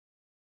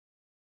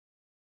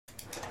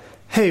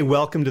Hey,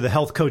 welcome to the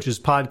Health Coaches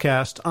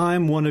Podcast.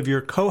 I'm one of your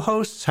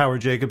co-hosts,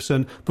 Howard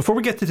Jacobson. Before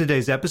we get to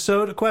today's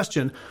episode, a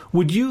question.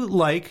 Would you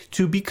like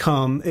to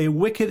become a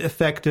wicked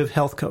effective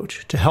health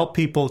coach to help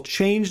people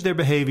change their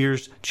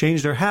behaviors,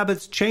 change their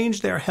habits,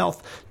 change their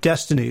health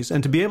destinies,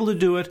 and to be able to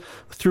do it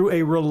through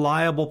a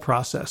reliable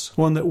process,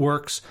 one that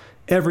works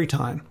every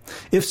time?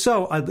 If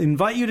so, I'd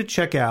invite you to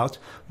check out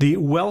the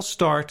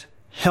WellStart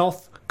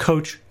Health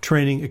Coach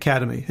Training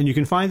Academy. And you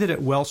can find it at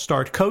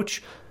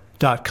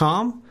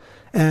wellstartcoach.com.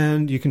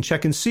 And you can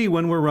check and see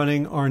when we're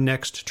running our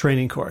next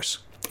training course.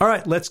 All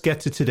right, let's get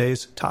to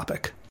today's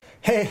topic.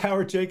 Hey,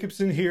 Howard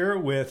Jacobson here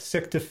with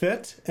Sick to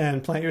Fit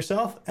and Plant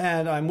Yourself.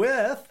 And I'm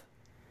with...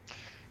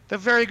 the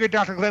very good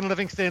Dr. Glenn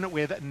Livingston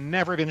with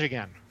Never Binge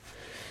Again.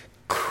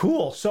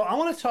 Cool. So I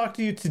want to talk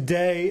to you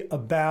today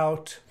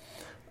about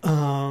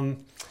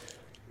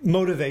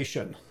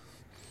motivation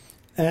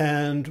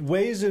and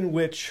ways in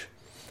which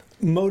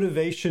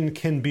motivation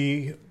can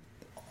be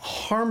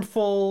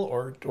harmful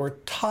or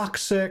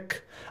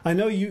toxic. I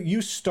know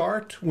you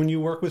start when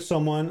you work with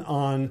someone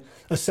on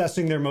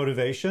assessing their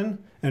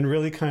motivation and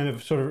really kind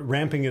of sort of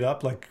ramping it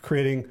up, like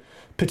creating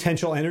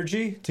potential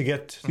energy to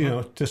get,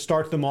 to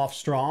start them off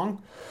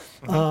strong.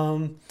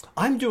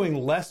 I'm doing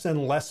less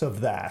and less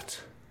of that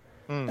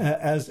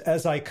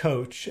as I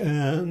coach.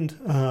 And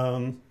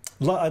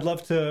I'd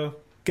love to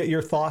get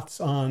your thoughts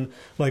on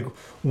like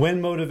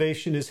when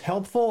motivation is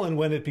helpful and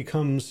when it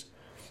becomes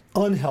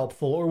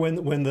unhelpful, or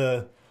when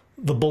the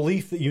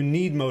belief that you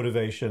need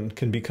motivation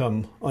can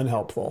become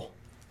unhelpful.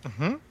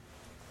 Do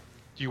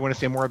you want to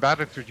say more about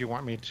it, or do you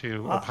want me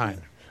to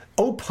opine?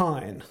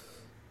 Opine.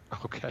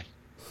 Okay.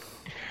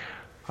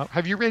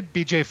 Have you read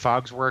B.J.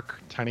 Fogg's work,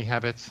 Tiny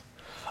Habits?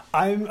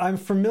 I'm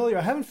familiar.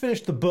 I haven't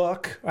finished the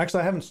book.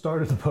 Actually, I haven't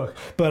started the book,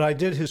 but I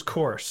did his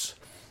course.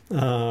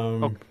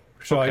 So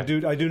I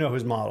do know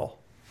his model.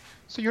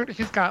 So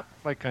he's got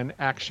like an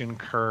action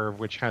curve,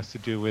 which has to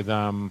do with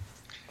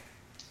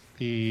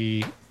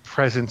the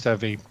presence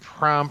of a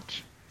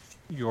prompt,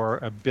 your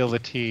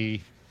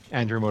ability,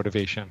 and your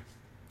motivation.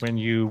 When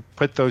you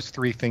put those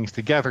three things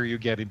together, you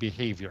get a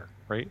behavior,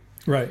 right?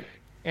 Right.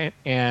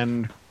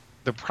 And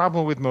the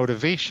problem with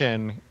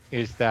motivation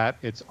is that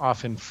it's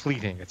often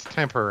fleeting. It's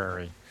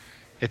temporary.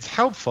 It's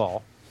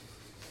helpful,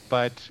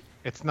 but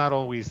it's not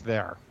always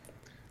there.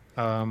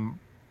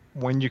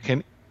 When you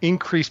can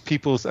increase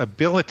people's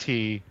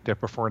ability to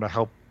perform a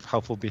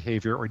helpful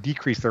behavior or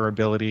decrease their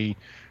ability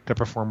to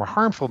perform a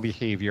harmful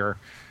behavior,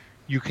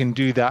 you can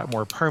do that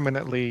more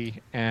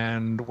permanently.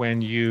 And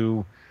when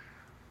you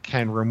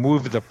can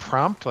remove the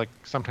prompt, like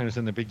sometimes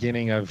in the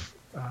beginning of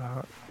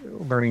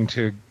learning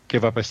to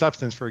give up a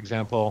substance, for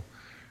example,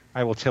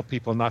 I will tell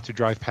people not to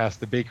drive past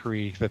the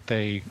bakery that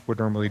they would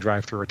normally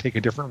drive through or take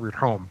a different route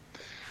home.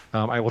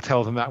 I will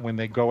tell them that when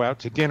they go out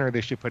to dinner,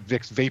 they should put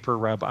Vicks Vapor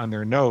Rub on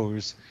their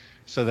nose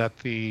so that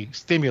the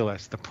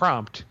stimulus, the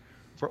prompt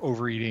for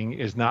overeating,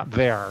 is not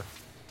there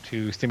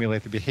to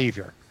stimulate the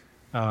behavior.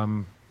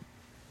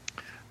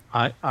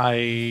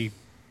 I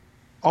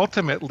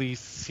ultimately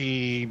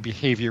see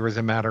behavior as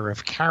a matter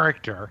of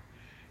character,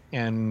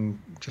 and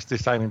just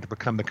deciding to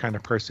become the kind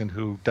of person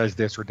who does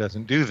this or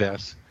doesn't do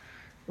this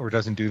or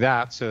doesn't do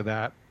that, so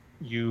that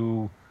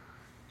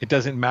it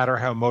doesn't matter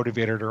how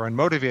motivated or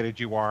unmotivated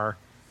you are.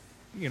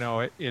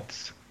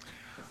 It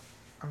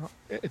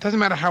doesn't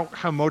matter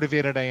how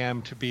motivated I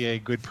am to be a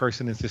good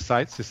person in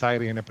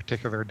society in a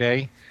particular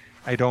day.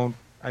 I don't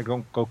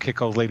go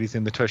kick old ladies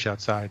in the tush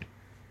outside,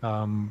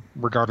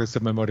 regardless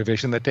of my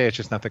motivation that day. It's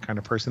just not the kind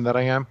of person that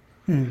I am.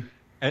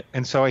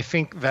 And so I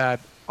think that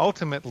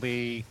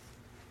ultimately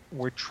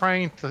we're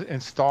trying to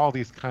install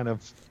these kind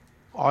of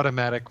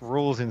automatic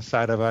rules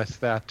inside of us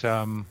that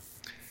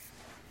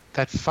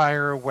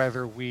fire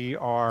whether we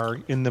are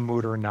in the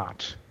mood or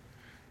not.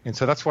 And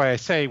so that's why I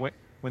say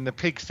when the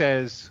pig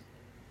says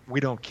we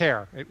don't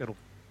care, it'll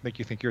make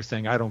you think you're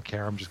saying I don't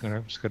care, I'm just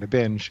gonna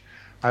binge.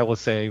 I will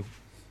say,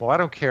 well, I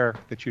don't care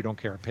that you don't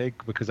care, pig,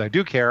 because I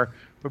do care.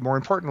 But more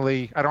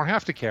importantly, I don't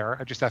have to care.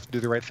 I just have to do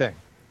the right thing.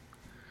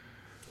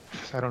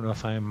 So I don't know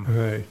if I'm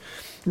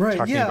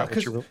right. Yeah,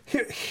 because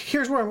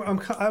here's where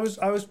I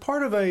was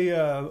part of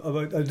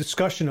a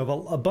discussion of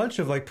a bunch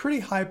of like pretty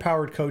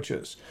high-powered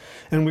coaches,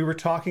 and we were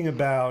talking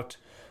about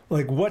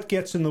like what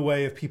gets in the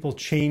way of people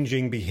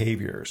changing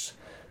behaviors,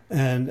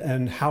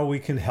 and how we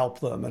can help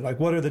them, and like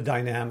what are the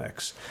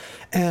dynamics,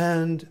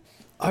 and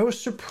I was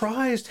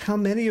surprised how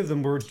many of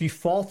them were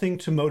defaulting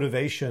to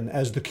motivation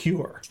as the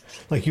cure.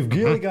 Like you've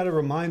really got to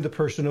remind the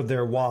person of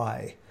their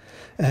why.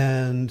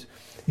 And,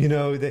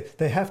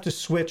 they have to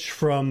switch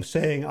from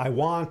saying I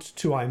want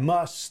to I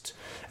must.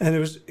 And it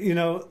was,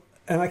 and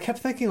I kept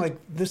thinking like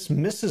this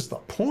misses the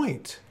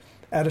point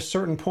at a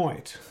certain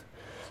point.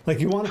 Like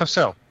you want to... How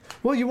so?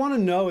 Well, you want to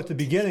know at the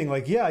beginning,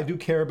 like, yeah, I do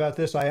care about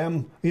this. I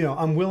am,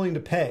 I'm willing to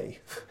pay,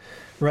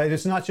 right?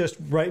 It's not just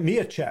write me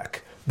a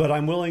check, but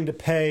I'm willing to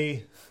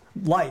pay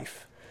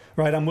life,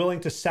 right? I'm willing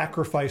to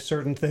sacrifice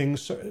certain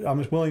things.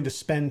 I'm willing to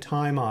spend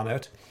time on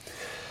it.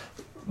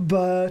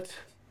 But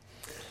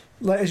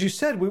as you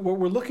said, what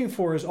we're looking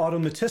for is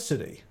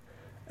automaticity.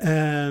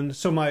 And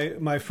so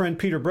my friend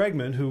Peter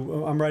Bregman,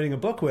 who I'm writing a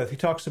book with, he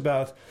talks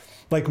about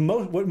like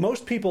what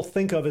most people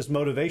think of as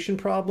motivation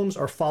problems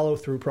are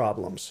follow-through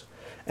problems.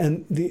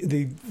 And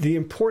the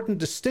important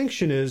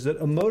distinction is that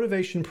a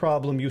motivation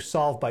problem you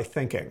solve by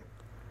thinking,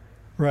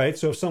 right?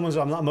 So if someone's,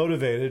 I'm not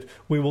motivated,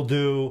 we will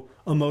do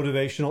a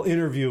motivational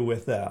interview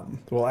with them.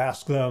 We'll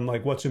ask them,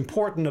 like, what's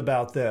important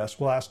about this?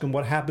 We'll ask them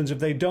what happens if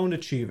they don't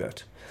achieve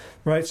it,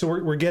 right? So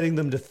we're getting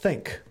them to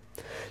think.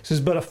 He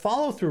says, but a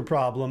follow-through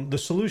problem, the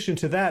solution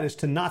to that is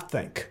to not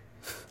think,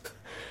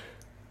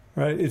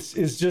 right? It's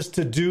just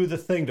to do the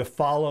thing, to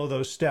follow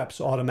those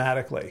steps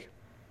automatically.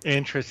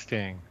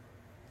 Interesting.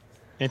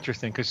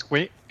 Because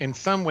in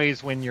some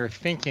ways, when you're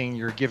thinking,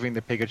 you're giving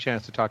the pig a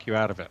chance to talk you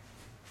out of it.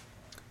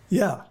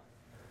 Yeah.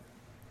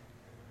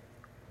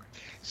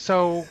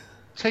 So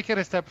take it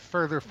a step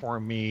further for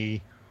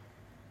me.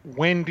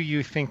 When do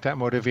you think that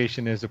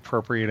motivation is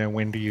appropriate, and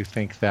when do you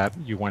think that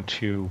you want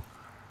to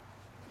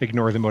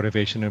ignore the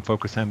motivation and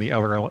focus on the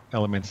other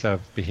elements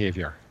of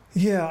behavior?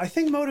 Yeah, I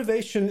think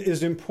motivation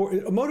is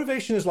important.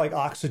 Motivation is like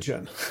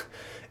oxygen.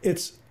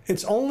 It's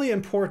only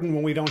important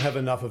when we don't have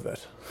enough of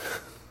it.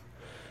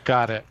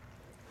 Got it.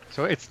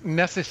 So it's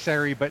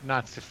necessary but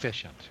not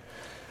sufficient.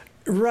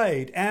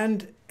 Right.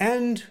 And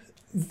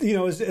you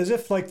know, as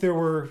if like there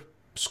were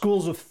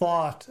schools of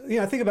thought. You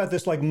know, I think about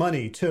this like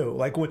money too.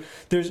 Like when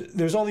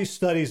there's all these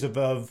studies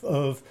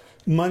of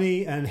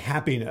money and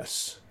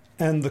happiness,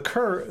 and the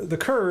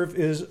curve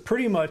is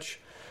pretty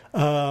much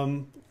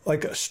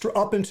like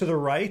up and to the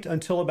right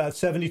until about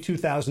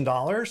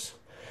 $72,000,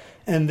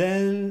 and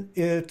then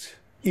it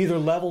either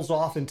levels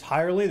off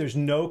entirely. There's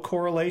no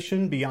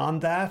correlation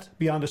beyond that,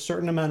 beyond a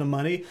certain amount of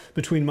money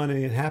between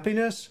money and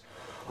happiness,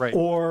 right?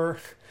 Or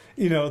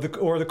you know,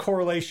 the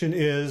correlation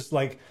is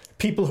like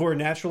people who are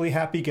naturally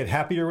happy get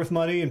happier with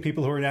money, and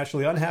people who are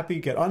naturally unhappy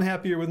get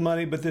unhappier with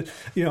money. But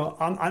you know,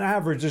 on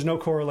average, there's no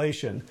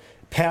correlation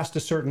past a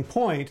certain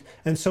point.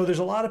 And so there's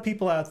a lot of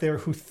people out there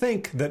who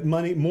think that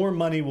more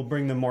money will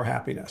bring them more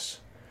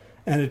happiness.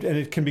 And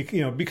it can be,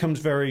 you know, becomes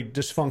very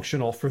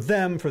dysfunctional for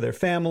them, for their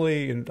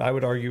family, and I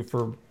would argue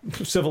for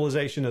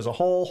civilization as a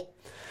whole,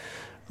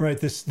 right?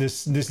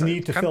 This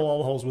need to fill all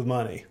the holes with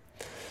money.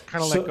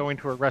 Kind of like going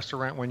to a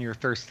restaurant when you're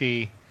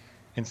thirsty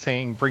and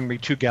saying, "Bring me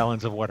 2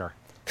 gallons of water."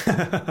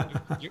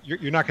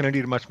 You're not going to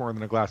need much more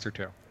than a glass or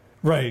two.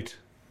 Right.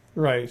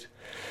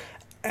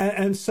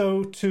 And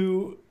so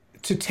to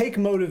take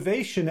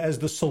motivation as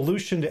the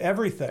solution to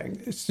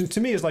everything, to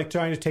me, is like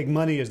trying to take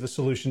money as the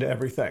solution to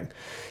everything.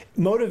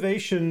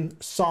 Motivation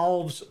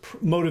solves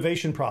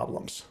motivation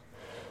problems,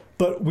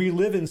 but we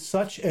live in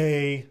such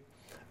a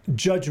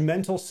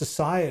judgmental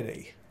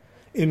society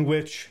in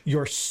which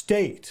your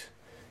state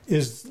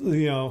is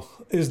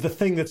the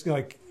thing that's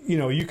like, you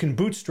know, you can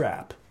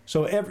bootstrap.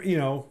 So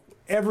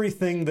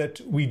everything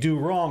that we do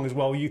wrong is,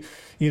 well, you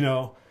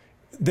know,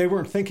 they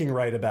weren't thinking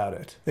right about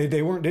it. They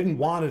didn't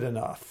want it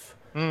enough.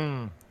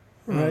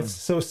 Right?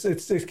 So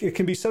it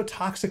can be so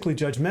toxically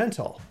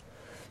judgmental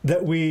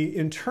that we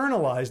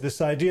internalize this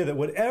idea that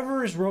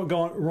whatever is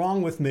going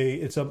wrong with me,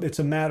 it's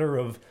a matter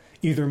of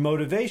either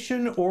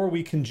motivation, or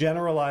we can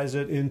generalize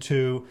it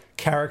into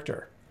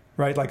character,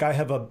 right? Like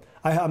I'm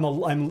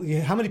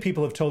how many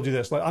people have told you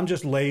this? Like, I'm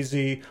just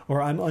lazy,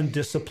 or I'm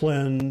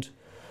undisciplined,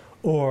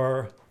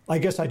 or I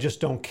guess I just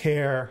don't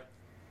care.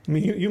 I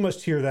mean, you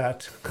must hear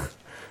that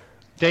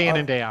day in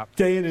and day out.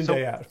 Day in and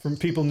day out from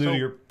people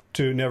new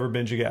to Never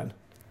Binge Again.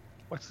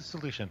 What's the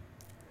solution?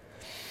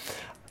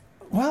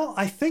 Well,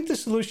 I think the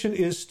solution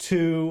is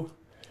to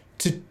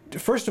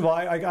first of all,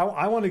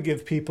 I want to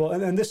give people,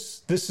 and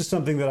this is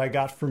something that I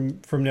got from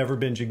Never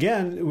Binge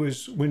Again. It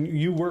was when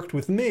you worked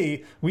with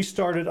me, we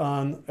started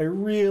on a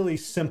really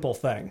simple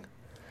thing.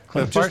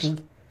 Cliff Bars?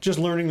 Just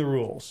learning the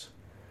rules.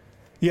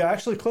 Yeah,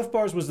 actually, Cliff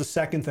Bars was the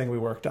second thing we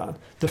worked on.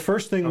 The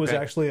first thing was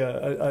actually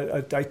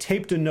I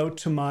taped a note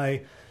to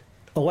my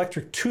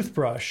electric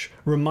toothbrush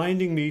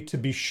reminding me to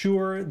be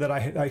sure that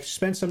I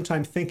spent some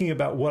time thinking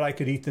about what I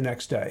could eat the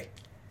next day.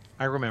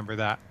 I remember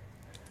that.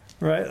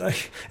 Right?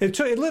 Like, it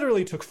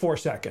literally took 4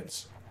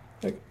 seconds.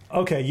 Like,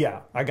 okay, yeah,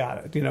 I got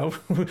it. You know,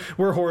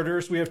 we're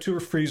hoarders. We have 2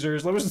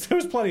 freezers. There was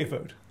plenty of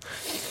food.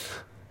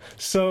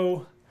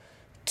 So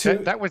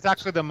that was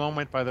actually the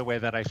moment, by the way,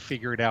 that I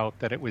figured out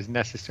that it was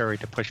necessary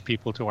to push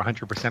people to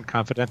 100%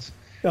 confidence,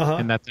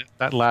 and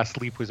that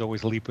last leap was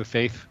always a leap of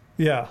faith.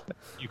 Yeah.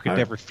 You could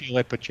never feel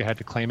it, but you had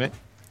to claim it.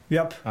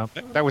 Yep.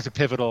 That was a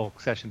pivotal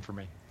session for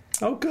me.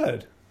 Oh,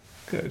 good.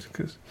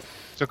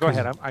 So go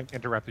ahead. I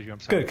interrupted you. I'm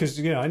sorry. Good, because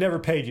I never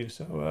paid you,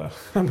 so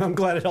I'm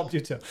glad it helped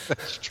you too.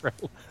 That's true.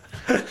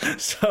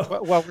 So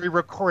well, we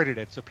recorded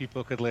it so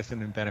people could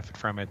listen and benefit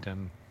from it.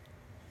 And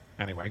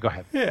anyway, go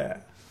ahead. Yeah.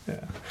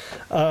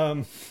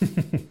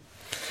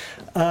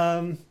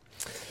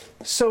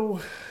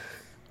 So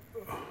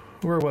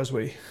where was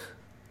we?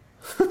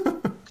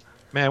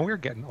 Man, we're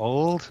getting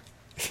old.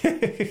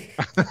 I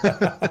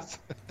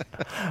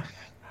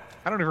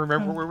don't even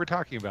remember what we were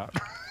talking about.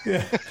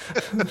 Yeah.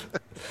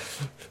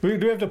 Do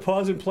we have to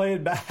pause and play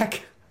it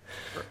back?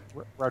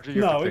 Roger,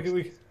 No,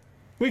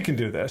 We can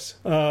do this.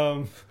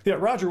 Yeah,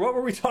 Roger, what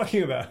were we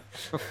talking about?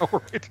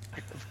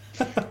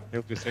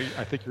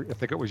 I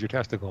think it was your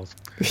testicles.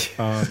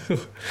 I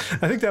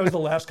think that was the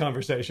last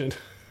conversation.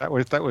 That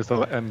was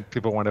and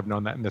people wouldn't have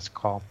known that in this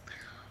call.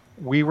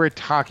 We were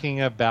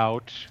talking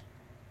about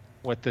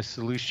what the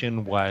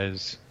solution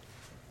was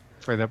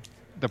for the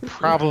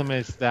problem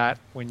is that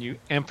when you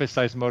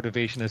emphasize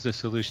motivation as a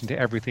solution to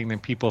everything, then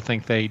people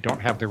think they don't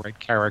have the right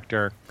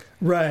character.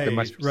 Right. There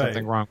must be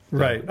something wrong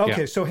with right. them.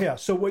 Okay. Yeah.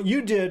 So what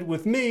you did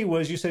with me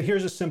was you said,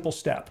 here's a simple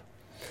step.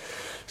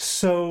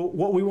 So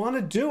what we want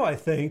to do, I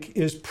think,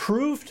 is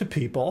prove to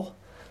people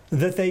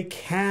that they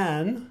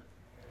can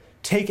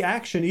take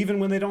action even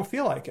when they don't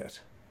feel like it.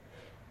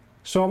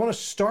 So I want to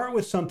start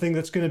with something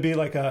that's going to be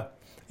like a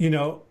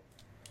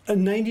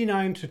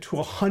 99 to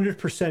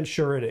 100%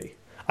 surety.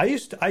 I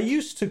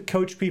used to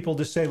coach people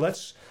to say,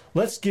 let's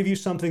give you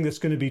something that's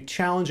going to be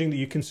challenging that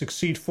you can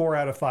succeed 4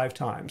 out of 5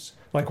 times.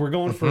 Like we're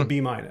going for a B-.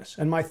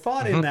 And my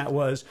thought in that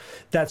was,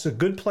 that's a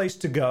good place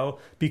to go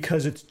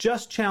because it's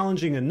just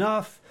challenging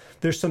enough.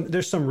 There's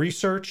some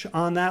research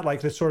on that, like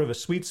that's sort of a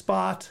sweet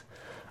spot.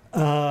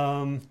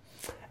 And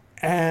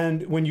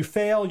when you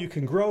fail, you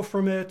can grow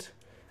from it.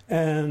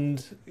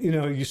 And,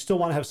 you still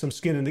want to have some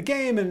skin in the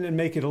game and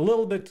make it a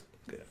little bit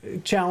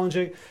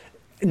challenging.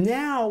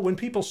 Now, when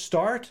people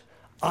start,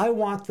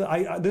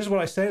 this is what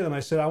I say to them. I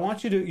said, I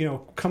want you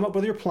to, come up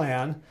with your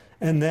plan.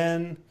 And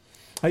then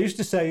I used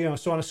to say,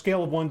 so on a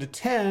scale of 1 to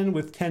 10,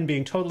 with 10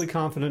 being totally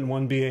confident and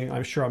 1 being,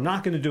 I'm sure I'm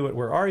not going to do it.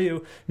 Where are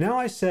you? Now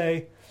I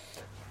say,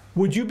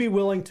 would you be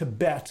willing to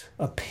bet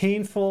a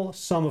painful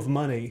sum of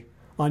money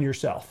on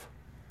yourself?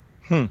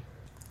 I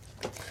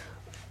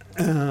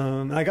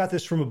got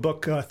this from a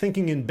book,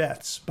 Thinking in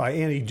Bets by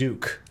Annie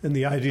Duke. And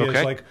the idea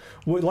is like,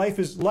 life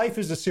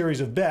is a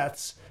series of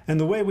bets. And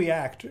the way we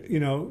act,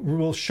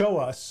 will show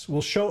us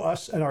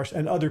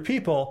and other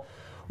people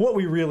what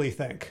we really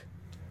think.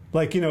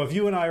 Like, if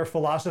you and I are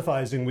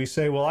philosophizing, we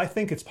say, well, I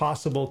think it's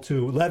possible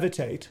to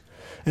levitate.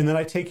 And then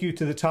I take you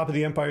to the top of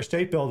the Empire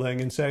State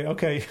Building and say,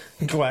 okay,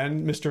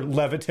 Glenn, Mr.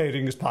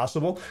 Levitating is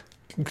possible.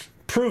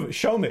 Prove it.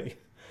 Show me.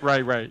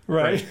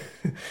 Right.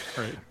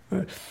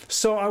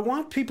 So I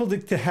want people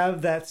to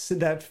have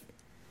that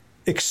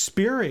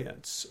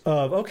experience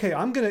of, okay,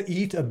 I'm going to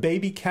eat a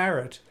baby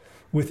carrot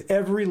with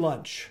every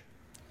lunch.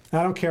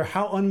 I don't care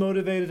how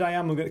unmotivated I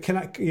am.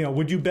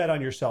 Would you bet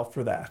on yourself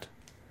for that?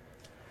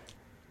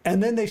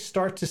 And then they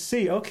start to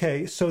see,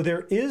 okay, so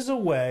there is a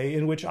way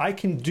in which I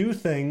can do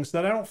things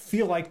that I don't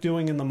feel like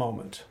doing in the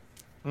moment.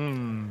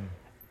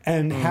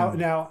 And how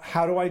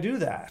do I do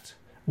that?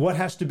 What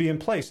has to be in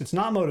place? It's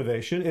not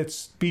motivation.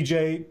 It's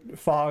BJ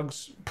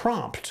Fogg's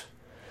prompt.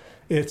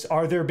 It's,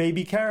 are there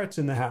baby carrots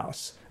in the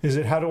house? Is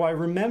it, how do I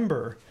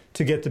remember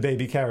to get the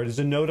baby carrot? Is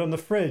it a note on the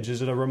fridge?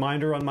 Is it a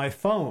reminder on my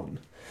phone?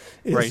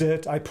 Is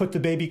it, I put the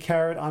baby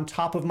carrot on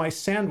top of my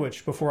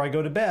sandwich before I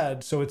go to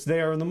bed, so it's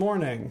there in the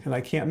morning and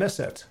I can't miss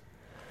it?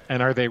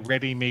 And are they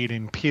ready-made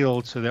and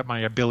peeled so that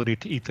my ability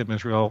to eat them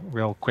is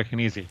real quick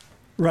and easy?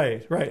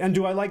 Right. And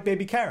do I like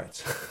baby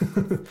carrots?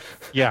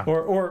 Yeah.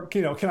 Or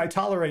can I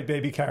tolerate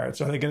baby carrots?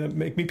 Are they going to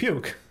make me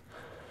puke?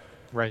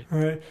 Right.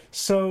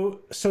 So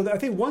I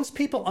think once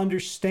people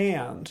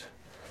understand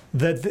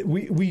that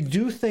we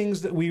do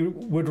things that we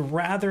would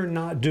rather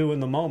not do in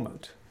the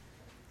moment,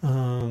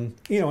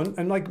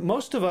 and like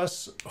most of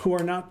us who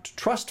are not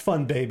trust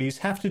fund babies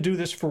have to do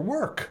this for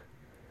work.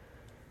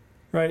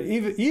 Right.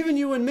 Even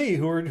you and me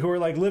who are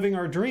like living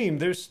our dream,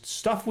 there's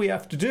stuff we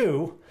have to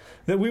do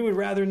that we would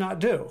rather not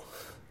do.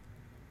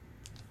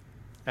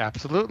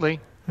 Absolutely.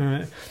 All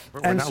right.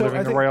 We're not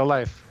living the royal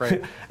life,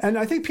 right? And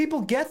I think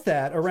people get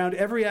that around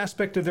every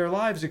aspect of their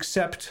lives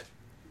except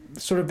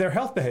sort of their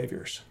health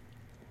behaviors.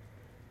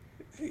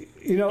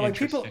 Like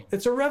people,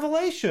 it's a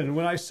revelation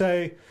when I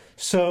say,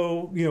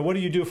 so, what do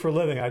you do for a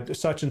living?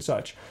 Such and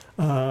such.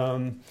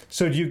 So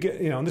do you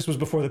get, and this was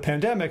before the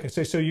pandemic. I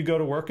say, so you go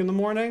to work in the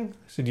morning?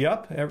 I said,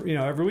 yep,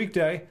 every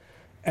weekday.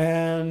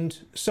 And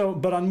so,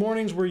 but on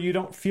mornings where you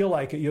don't feel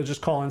like it, you'll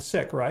just call in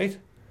sick, right?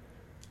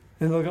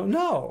 And they'll go,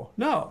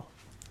 no.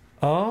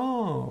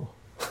 Oh,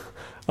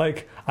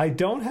 like I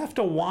don't have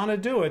to want to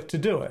do it to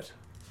do it.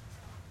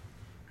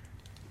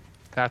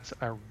 That's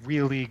a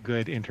really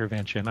good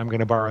intervention. I'm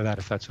going to borrow that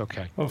if that's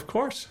okay. Of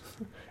course.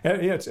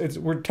 Yeah,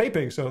 we're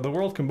taping, so the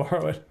world can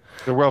borrow it.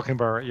 The world can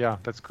borrow it. Yeah,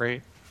 that's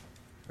great.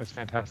 That's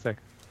fantastic.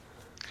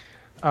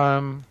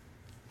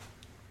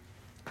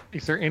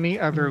 Is there any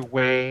other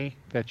way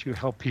that you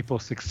help people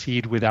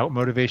succeed without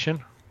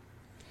motivation?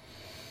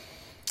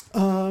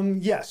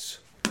 Yes.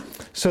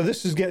 So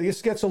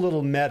this gets a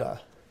little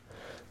meta,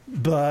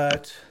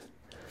 but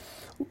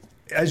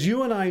as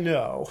you and I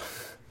know,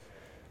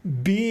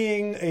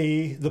 being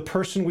the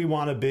person we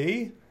want to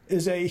be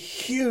is a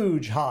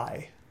huge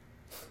high.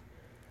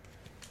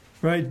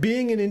 Right?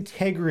 Being in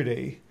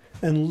integrity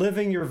and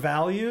living your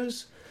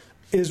values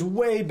is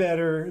way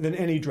better than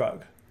any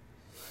drug.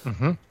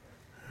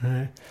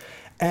 Right?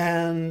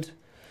 And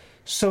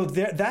so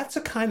that's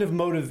a kind of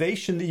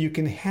motivation that you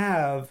can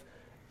have,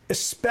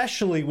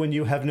 especially when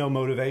you have no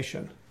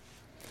motivation.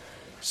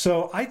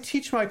 So I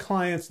teach my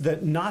clients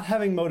that not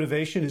having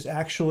motivation is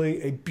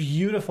actually a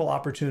beautiful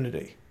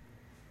opportunity,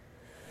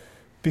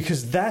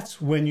 because that's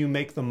when you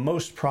make the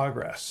most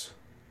progress,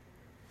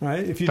 right?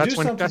 If you do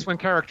something, that's when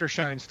character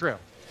shines through.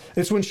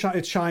 It's when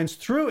it shines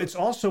through. It's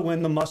also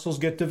when the muscles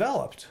get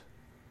developed,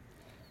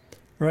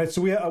 right?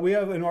 So we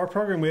have in our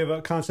program, we have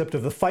a concept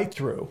of the fight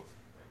through,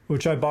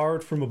 which I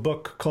borrowed from a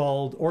book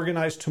called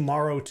Organize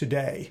Tomorrow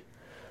Today.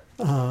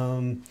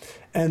 And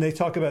they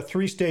talk about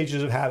 3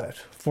 stages of habit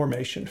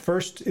formation.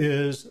 First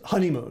is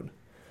honeymoon,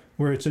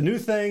 where it's a new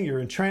thing,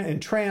 you're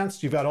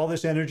entranced, you've got all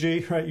this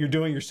energy, right? You're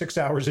doing your 6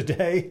 hours a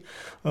day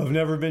of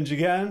Never Binge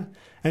Again,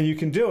 and you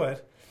can do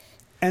it.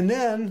 And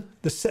then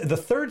the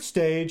third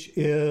stage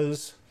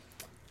is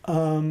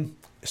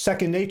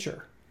second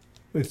nature.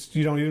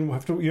 You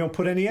don't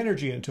put any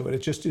energy into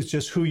it. It's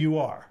just who you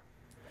are.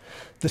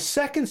 The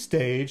second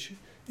stage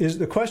is,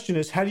 the question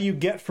is, how do you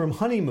get from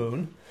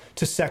honeymoon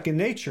to second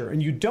nature?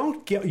 And you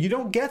don't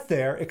get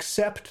there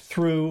except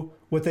through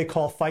what they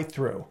call fight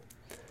through.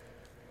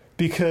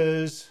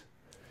 Because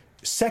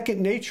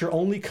second nature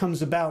only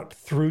comes about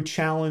through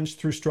challenge,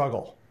 through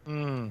struggle.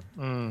 And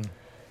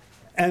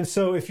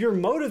so if you're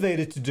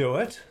motivated to do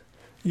it,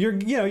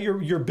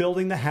 you're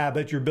building the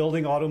habit, you're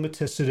building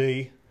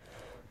automaticity,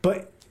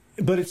 but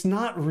it's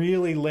not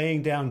really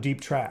laying down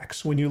deep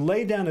tracks. When you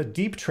lay down a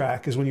deep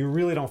track is when you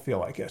really don't feel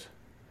like it,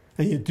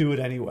 and you do it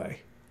anyway.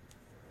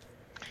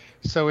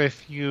 So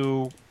if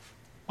you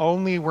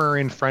only were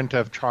in front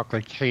of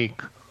chocolate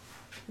cake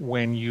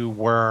when you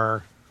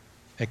were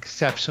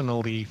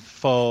exceptionally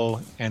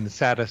full and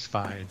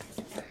satisfied,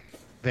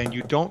 then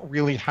you don't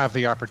really have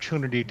the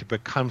opportunity to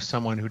become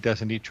someone who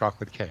doesn't eat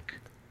chocolate cake.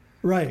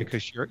 Right.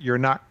 Because you're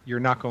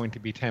not going to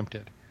be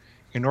tempted.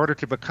 In order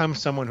to become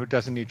someone who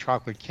doesn't eat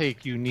chocolate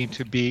cake, you need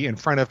to be in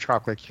front of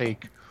chocolate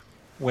cake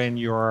when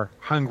you're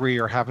hungry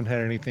or haven't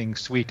had anything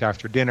sweet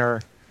after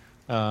dinner,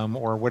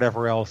 or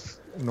whatever else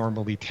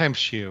normally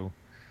tempts you,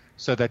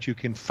 so that you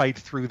can fight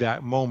through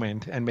that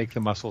moment and make the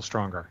muscle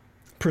stronger.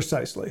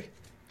 Precisely.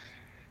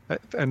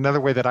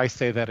 Another way that I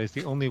say that is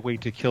the only way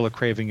to kill a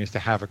craving is to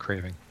have a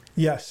craving.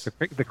 Yes.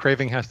 The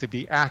craving has to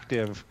be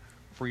active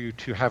for you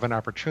to have an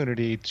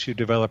opportunity to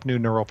develop new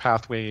neural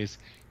pathways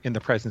in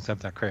the presence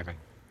of that craving.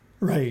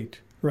 Right.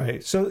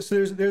 So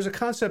there's a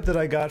concept that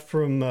I got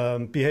from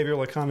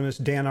behavioral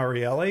economist Dan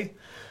Ariely,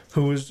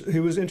 who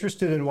was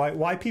interested in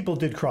why people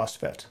did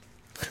CrossFit.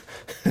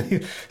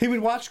 He would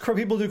watch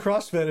people do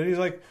CrossFit, and he's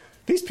like,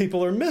 these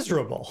people are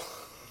miserable.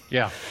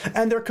 Yeah.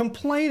 And they're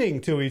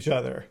complaining to each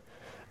other,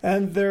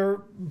 and they're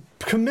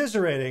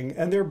commiserating,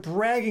 and they're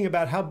bragging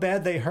about how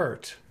bad they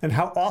hurt and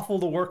how awful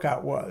the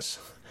workout was.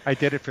 I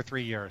did it for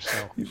 3 years,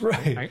 so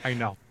right. I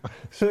know.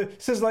 So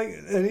it says, like,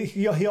 and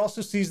he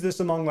also sees this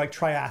among like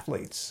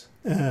triathletes,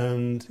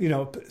 and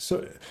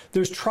so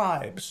there's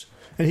tribes,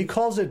 and he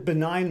calls it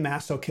benign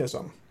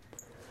masochism.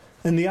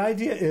 And the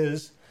idea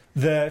is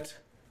that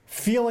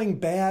feeling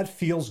bad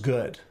feels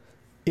good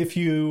if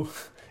you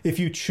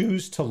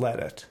choose to let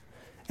it,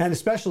 and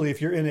especially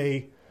if you're in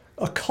a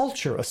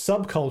culture, a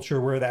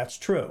subculture where that's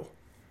true.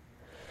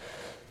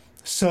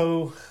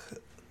 So,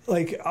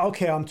 like,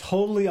 okay, I'm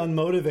totally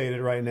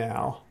unmotivated right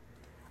now.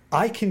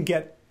 I can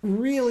get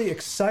really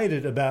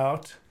excited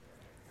about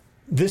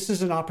this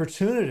is an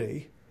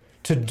opportunity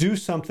to do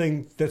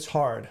something that's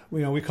hard.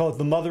 We call it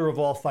the mother of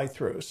all fight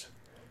throughs.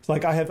 It's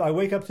like I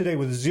wake up today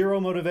with zero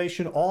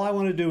motivation. All I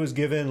want to do is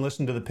give in and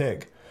listen to the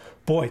pig.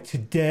 Boy,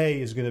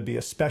 today is going to be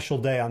a special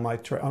day on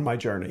my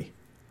journey.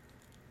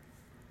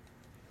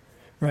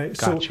 Right?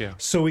 Gotcha.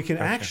 So we can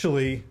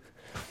actually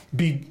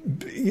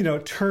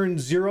turn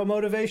zero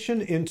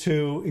motivation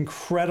into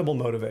incredible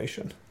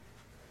motivation.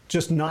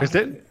 Just not.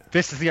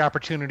 This is the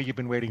opportunity you've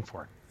been waiting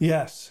for.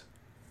 Yes.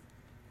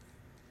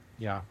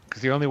 Yeah,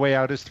 because the only way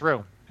out is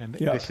through, and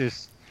yeah.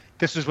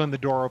 This is when the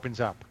door opens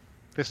up.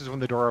 This is when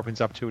the door opens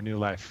up to a new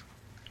life.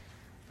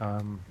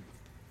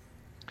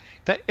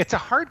 That it's a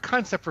hard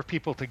concept for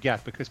people to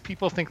get, because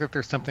people think that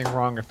there's something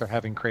wrong if they're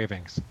having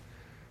cravings.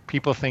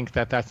 People think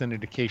that that's an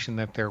indication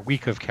that they're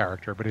weak of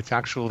character, but it's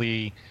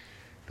actually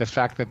the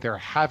fact that they're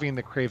having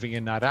the craving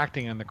and not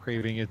acting on the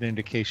craving is an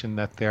indication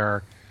that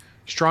they're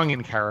strong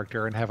in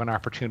character and have an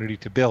opportunity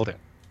to build it.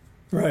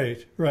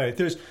 Right.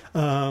 There's,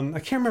 I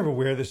can't remember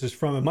where this is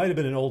from. It might have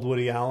been an old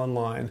Woody Allen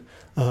line,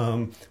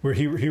 where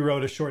he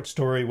wrote a short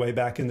story way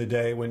back in the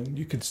day when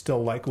you could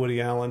still like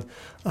Woody Allen,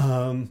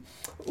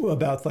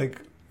 about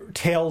like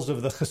tales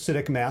of the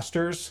Hasidic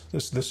masters.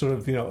 This sort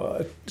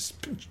of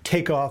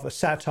takeoff, a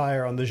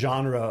satire on the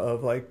genre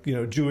of like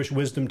Jewish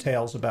wisdom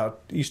tales about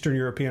Eastern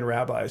European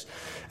rabbis,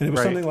 and it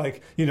was something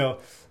like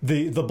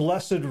the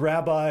blessed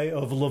rabbi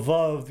of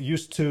Lvov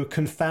used to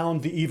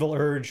confound the evil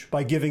urge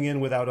by giving in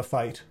without a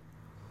fight.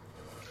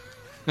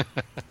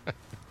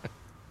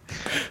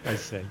 I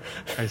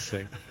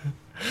see.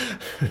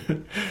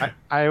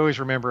 I always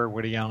remember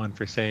Woody Allen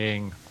for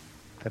saying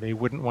that he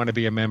wouldn't want to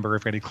be a member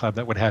of any club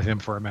that would have him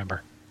for a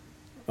member.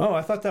 Oh,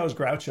 I thought that was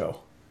Groucho.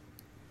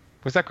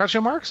 Was that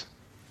Groucho Marx?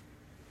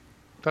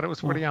 Thought it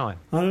was Woody Allen.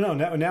 I don't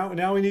know.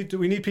 Now we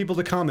need people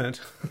to comment.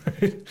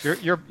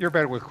 You're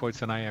better with quotes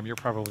than I am. You're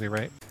probably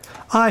right.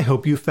 I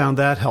hope you found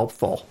that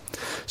helpful.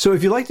 So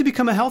if you'd like to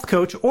become a health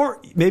coach,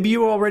 or maybe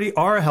you already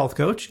are a health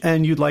coach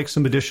and you'd like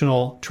some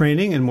additional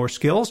training and more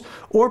skills,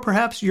 or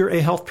perhaps you're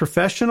a health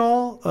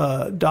professional,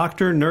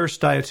 doctor, nurse,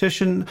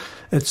 dietitian,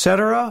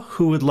 etc.,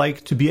 who would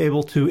like to be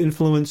able to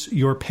influence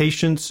your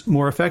patients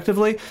more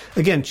effectively,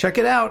 again, check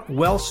it out,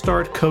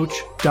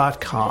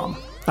 wellstartcoach.com.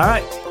 All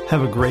right,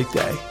 have a great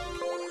day.